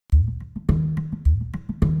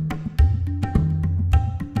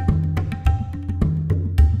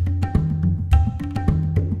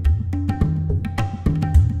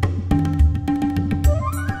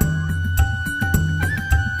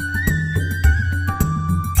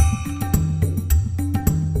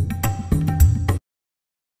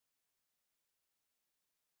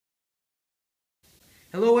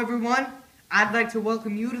Hello everyone, I'd like to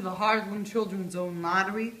welcome you to the Raison Children Zone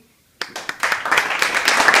lottery. We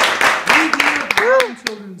here at the Raison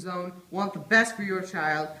Children Zone want the best for your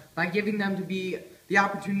child by giving them the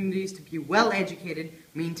opportunities to be well educated,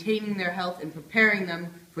 maintaining their health, and preparing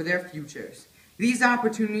them for their futures. These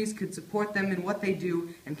opportunities could support them in what they do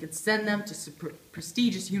and could send them to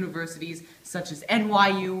prestigious universities such as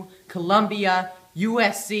NYU, Columbia,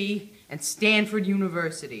 USC, and Stanford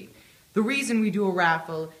University. The reason we do a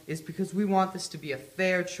raffle is because we want this to be a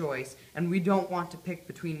fair choice and we don't want to pick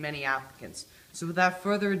between many applicants. So without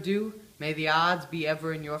further ado, may the odds be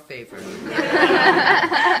ever in your favor.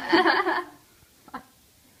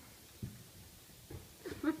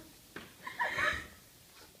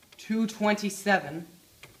 227.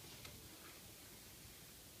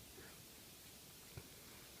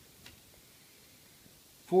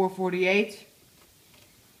 448.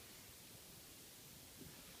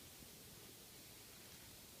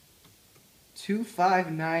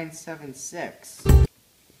 25976.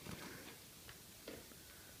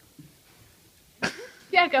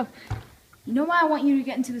 Yeah, go. You know why I want you to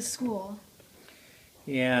get into this school?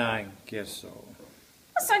 Yeah, I guess so.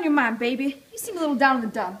 What's on your mind, baby? You seem a little down in the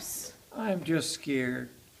dumps. I'm just scared.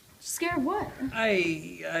 Scared of what?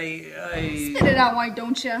 Spit it out, why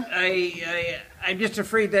don't you? I'm just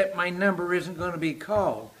afraid that my number isn't going to be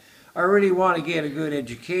called. I really want to get a good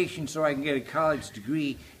education so I can get a college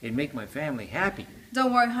degree and make my family happy.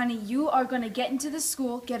 Don't worry, honey. You are going to get into the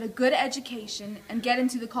school, get a good education, and get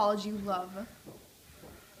into the college you love.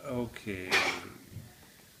 Okay.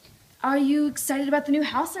 Are you excited about the new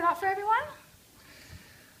house I got for everyone?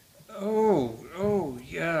 Oh,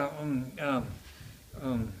 yeah.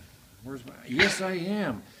 Yes, I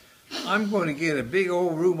am. I'm going to get a big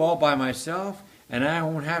old room all by myself, and I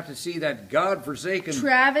won't have to see that God-forsaken...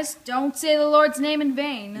 Travis, don't say the Lord's name in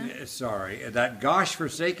vain. Sorry, that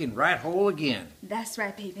gosh-forsaken rat hole again. That's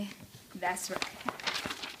right, baby. That's right.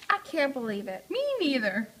 I can't believe it. Me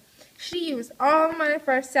neither. She used all the money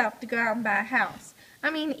for herself to go out and buy a house. I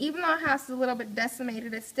mean, even though our house is a little bit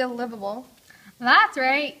decimated, it's still livable. That's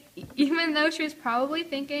right. Even though she was probably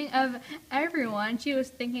thinking of everyone, she was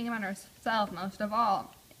thinking about herself most of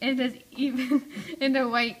all. It is even in a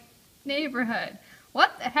white neighborhood.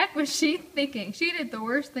 What the heck was she thinking? She did the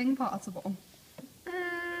worst thing possible.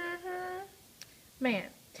 Man,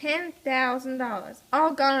 $10,000,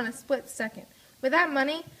 all gone in a split second. With that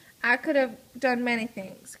money, I could have done many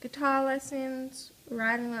things. Guitar lessons,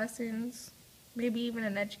 writing lessons, maybe even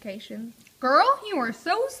an education. Girl, you are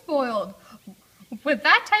so spoiled. With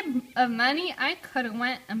that type of money, I could have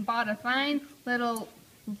went and bought a fine little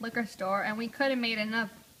liquor store, and we could have made enough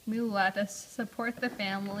moolah to support the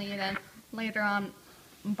family, and then later on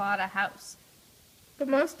bought a house. But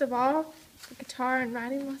most of all, the guitar and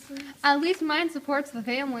writing lessons. At least mine supports the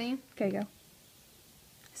family. Okay, go.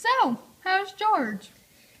 So, how's George?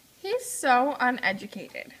 He's so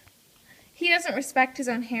uneducated. He doesn't respect his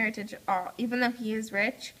own heritage at all. Even though he is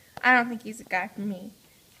rich, I don't think he's a guy for me.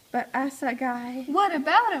 But us, a guy. What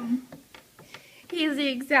about him? He is the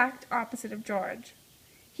exact opposite of George.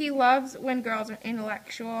 He loves when girls are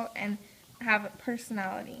intellectual and have a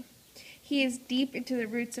personality. He is deep into the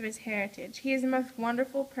roots of his heritage. He is the most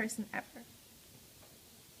wonderful person ever.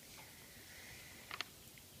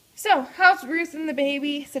 So, how's Ruth and the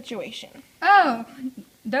baby situation? Oh,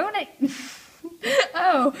 don't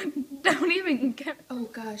even get... Oh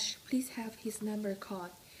gosh, please have his number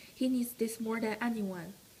called. He needs this more than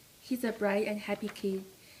anyone. He's a bright and happy kid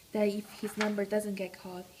that if his number doesn't get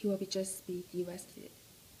called, he will just be devastated.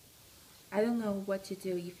 I don't know what to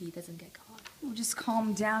do if he doesn't get called. Oh, just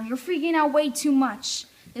calm down. You're freaking out way too much.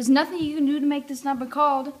 There's nothing you can do to make this number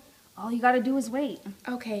called. All you gotta do is wait.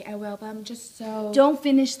 Okay, I will, but I'm just so... Don't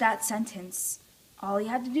finish that sentence. All you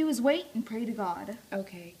have to do is wait and pray to God.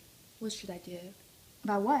 Okay, what should I do?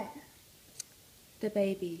 About what? The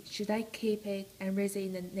baby. Should I keep it and raise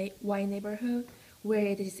it in the white neighborhood where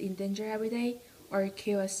it is in danger every day, or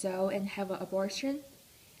kill a soul and have an abortion?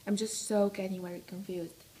 I'm just so getting very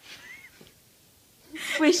confused.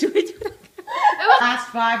 Wait, should we do that? Last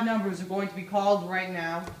 5 numbers are going to be called right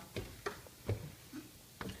now.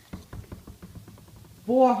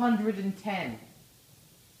 410.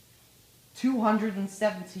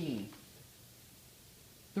 217.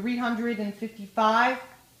 355.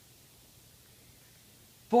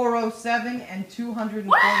 407 and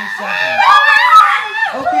 247.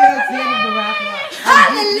 Okay, that's the end of the raffle.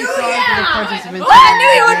 Hallelujah! I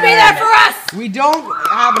knew you would be there for us! We don't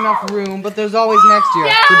have enough room, but there's always next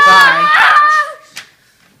year. Goodbye.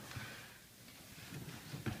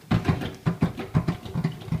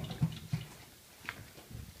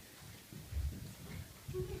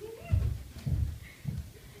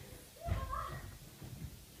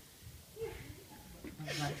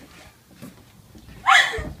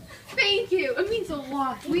 Thank you. It means a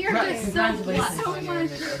lot. We are just so blessed. So much.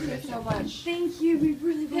 Thank you so much. Thank you. We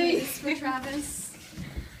really love this for Travis.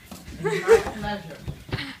 My pleasure.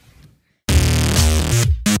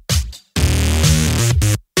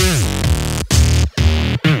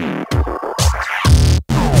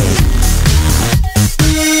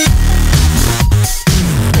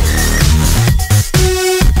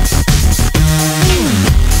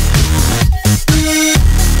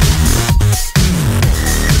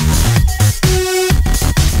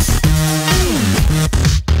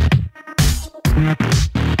 We'll be right back.